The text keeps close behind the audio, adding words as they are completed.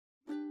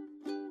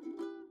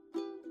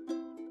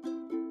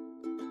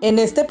En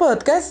este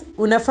podcast,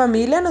 una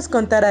familia nos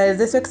contará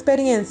desde su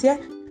experiencia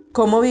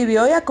cómo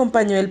vivió y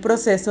acompañó el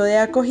proceso de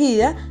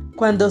acogida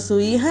cuando su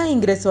hija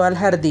ingresó al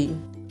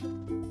jardín.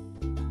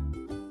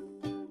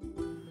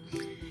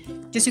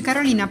 Yo soy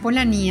Carolina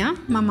Polanía,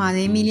 mamá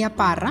de Emilia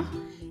Parra.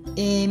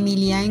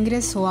 Emilia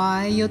ingresó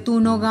a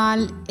IOTU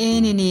Nogal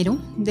en enero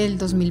del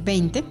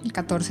 2020, el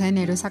 14 de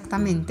enero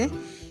exactamente.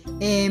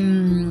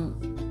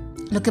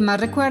 Lo que más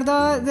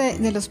recuerdo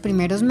de los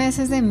primeros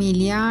meses de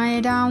Emilia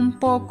era un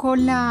poco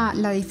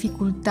la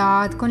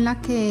dificultad con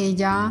la que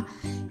ella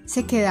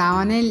se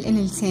quedaba en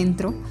el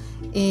centro,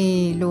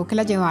 luego que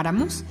la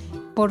lleváramos,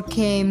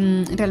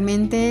 porque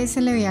realmente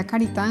se le veía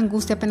carita de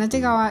angustia. Apenas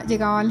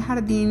llegaba al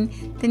jardín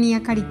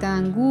tenía carita de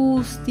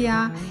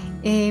angustia.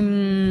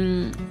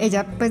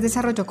 Ella pues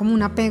desarrolló como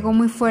un apego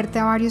muy fuerte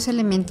a varios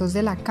elementos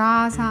de la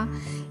casa.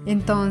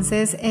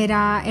 Entonces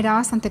era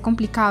bastante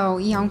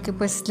complicado, y aunque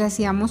pues le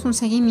hacíamos un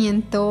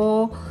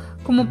seguimiento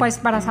como pues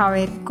para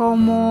saber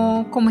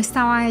cómo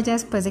estaba ella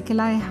después de que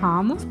la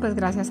dejábamos, pues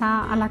gracias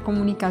a la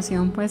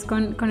comunicación pues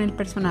con el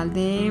personal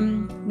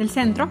del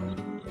centro,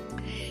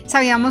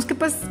 sabíamos que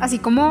pues así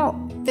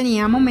como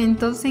tenía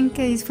momentos en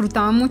que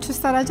disfrutaba mucho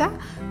estar allá,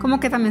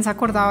 como que también se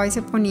acordaba y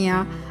se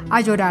ponía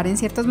a llorar en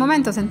ciertos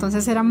momentos.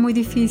 Entonces era muy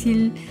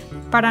difícil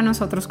para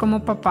nosotros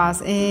como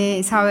papás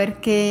saber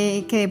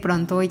que de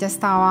pronto ella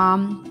estaba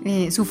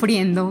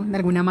sufriendo de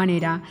alguna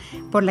manera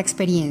por la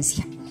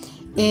experiencia.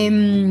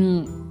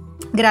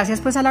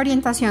 Gracias pues a la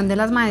orientación de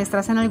las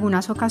maestras, en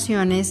algunas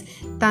ocasiones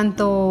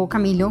tanto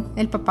Camilo,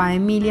 el papá de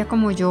Emilia,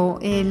 como yo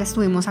la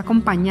estuvimos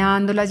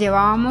acompañando, la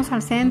llevábamos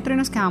al centro y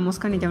nos quedábamos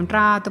con ella un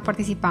rato,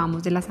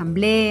 participábamos de la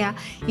asamblea,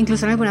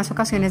 incluso en algunas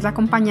ocasiones la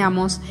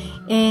acompañamos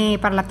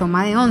para la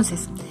toma de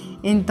onces.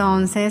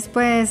 Entonces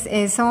pues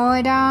eso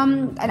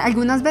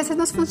algunas veces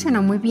nos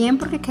funcionó muy bien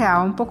porque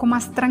quedaba un poco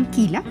más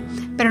tranquila,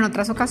 pero en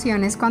otras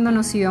ocasiones cuando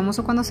nos íbamos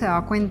o cuando se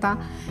daba cuenta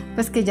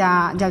pues que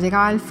ya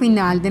llegaba al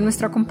final de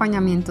nuestro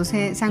acompañamiento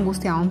se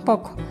angustiaba un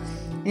poco.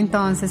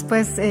 Entonces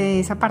pues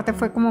esa parte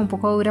fue como un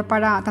poco dura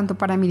tanto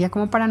para Emilia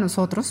como para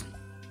nosotros,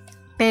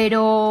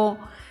 pero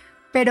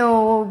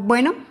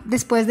bueno,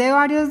 después de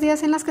varios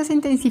días en los que se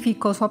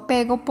intensificó su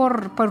apego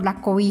por la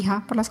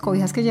cobija, por las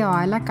cobijas que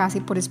llevaba en la casa,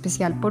 y por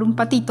especial por un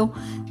patito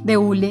de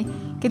hule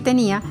que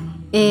tenía,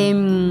 y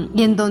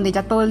en donde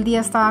ella todo el día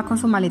estaba con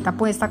su maleta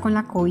puesta, con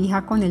la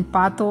cobija, con el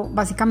pato,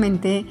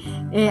 básicamente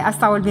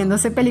hasta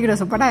volviéndose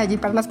peligroso para ella y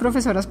para las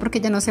profesoras porque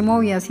ella no se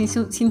movía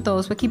sin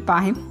todo su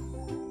equipaje.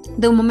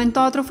 De un momento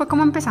a otro fue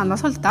como empezando a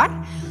soltar.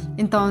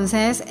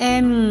 Entonces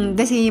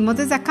decidimos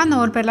desde acá no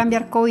volverla a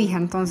enviar cobija.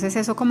 Entonces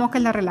eso como que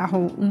la relajó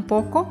un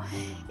poco.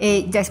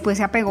 Ya después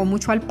se apegó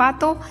mucho al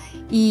pato.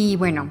 Y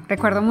bueno,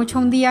 recuerdo mucho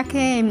un día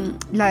que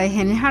la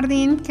dejé en el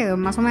jardín, quedó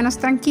más o menos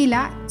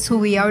tranquila.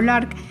 Subí a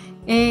hablar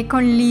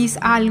con Liz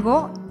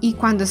algo, y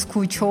cuando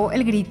escucho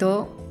el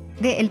grito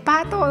de "el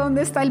pato,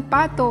 ¿dónde está el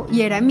pato?",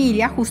 y era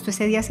Emilia, justo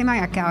ese día se me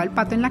había quedado el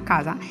pato en la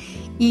casa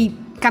y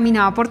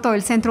caminaba por todo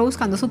el centro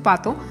buscando su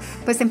pato.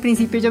 Pues en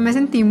principio yo me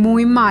sentí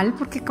muy mal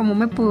porque cómo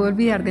me pude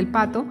olvidar del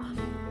pato,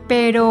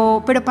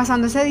 pero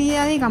pasando ese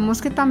día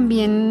digamos que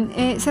también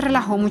se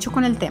relajó mucho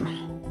con el tema.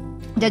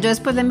 Ya yo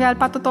después le enviaba el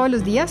pato todos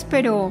los días,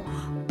 pero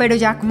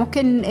ya como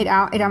que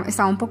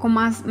estaba un poco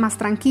más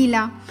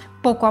tranquila.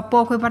 Poco a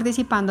poco, y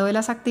participando de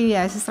las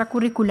actividades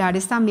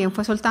extracurriculares, también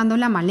fue soltando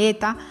la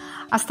maleta,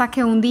 hasta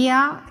que un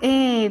día,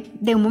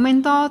 de un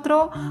momento a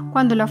otro,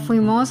 cuando la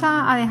fuimos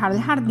a dejar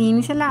del jardín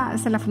y se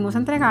la fuimos a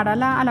entregar a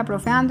la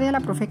profe Andrea y a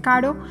la profe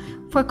Caro,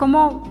 fue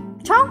como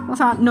chao, o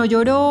sea, no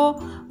lloró,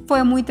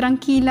 fue muy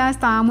tranquila,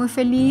 estaba muy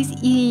feliz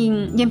y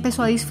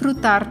empezó a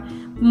disfrutar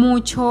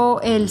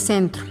mucho el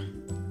centro.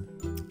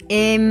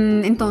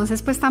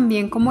 Entonces pues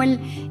también como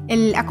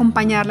el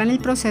acompañarla en el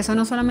proceso,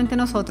 no solamente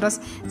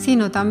nosotras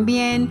sino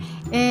también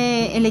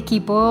el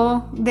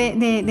equipo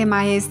de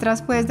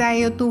maestras pues de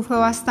IOTU fue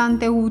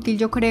bastante útil,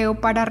 yo creo,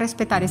 para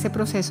respetar ese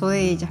proceso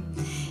de ella.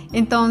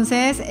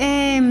 Entonces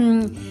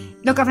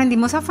lo que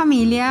aprendimos a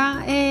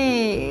familia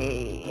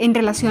en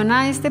relación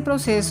a este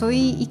proceso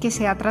y que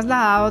se ha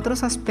trasladado a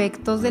otros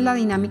aspectos de la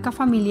dinámica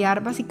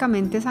familiar,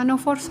 básicamente es a no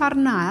forzar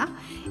nada,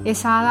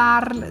 es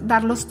a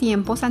dar los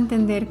tiempos, a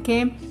entender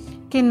que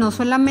no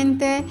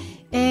solamente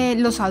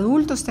los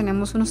adultos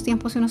tenemos unos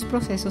tiempos y unos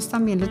procesos,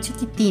 también los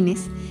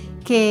chiquitines,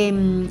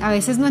 que a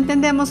veces no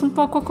entendemos un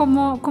poco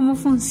cómo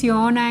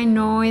funciona y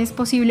no es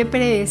posible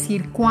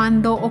predecir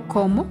cuándo o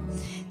cómo,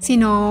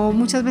 sino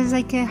muchas veces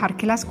hay que dejar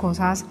que las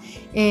cosas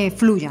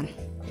fluyan.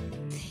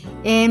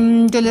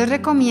 Yo les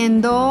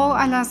recomiendo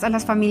a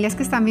las familias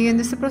que están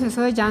viviendo este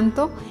proceso de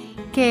llanto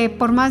que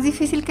por más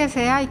difícil que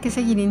sea hay que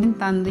seguir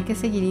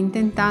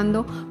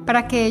intentando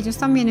para que ellos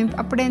también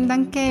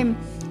aprendan que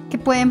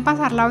pueden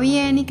pasarla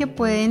bien y que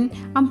pueden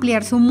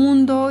ampliar su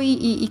mundo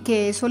y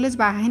que eso les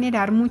va a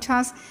generar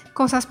muchas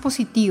cosas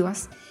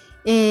positivas,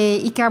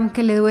 y que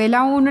aunque le duela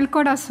a uno el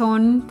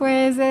corazón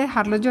pues de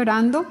dejarlos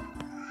llorando,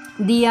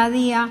 día a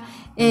día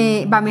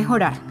va a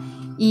mejorar.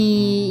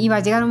 y va a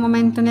llegar un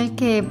momento en el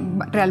que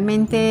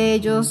realmente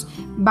ellos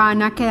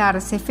van a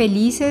quedarse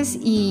felices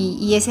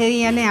y ese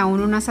día le da a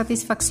uno una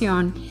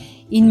satisfacción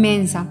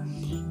inmensa.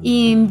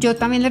 Y yo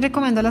también les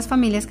recomiendo a las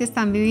familias que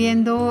están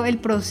viviendo el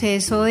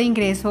proceso de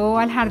ingreso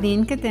al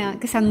jardín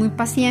que sean muy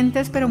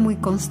pacientes pero muy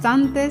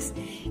constantes,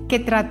 que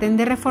traten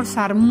de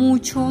reforzar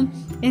mucho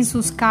en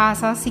sus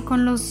casas y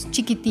con los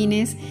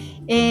chiquitines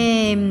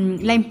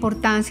la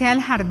importancia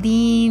del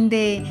jardín,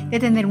 de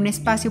tener un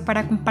espacio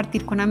para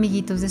compartir con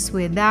amiguitos de su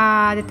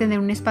edad, de tener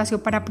un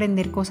espacio para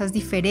aprender cosas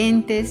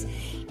diferentes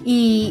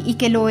y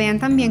que lo vean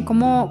también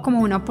como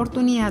una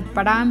oportunidad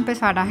para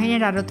empezar a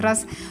generar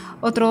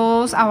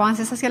otros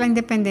avances hacia la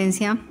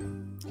independencia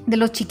de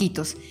los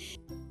chiquitos.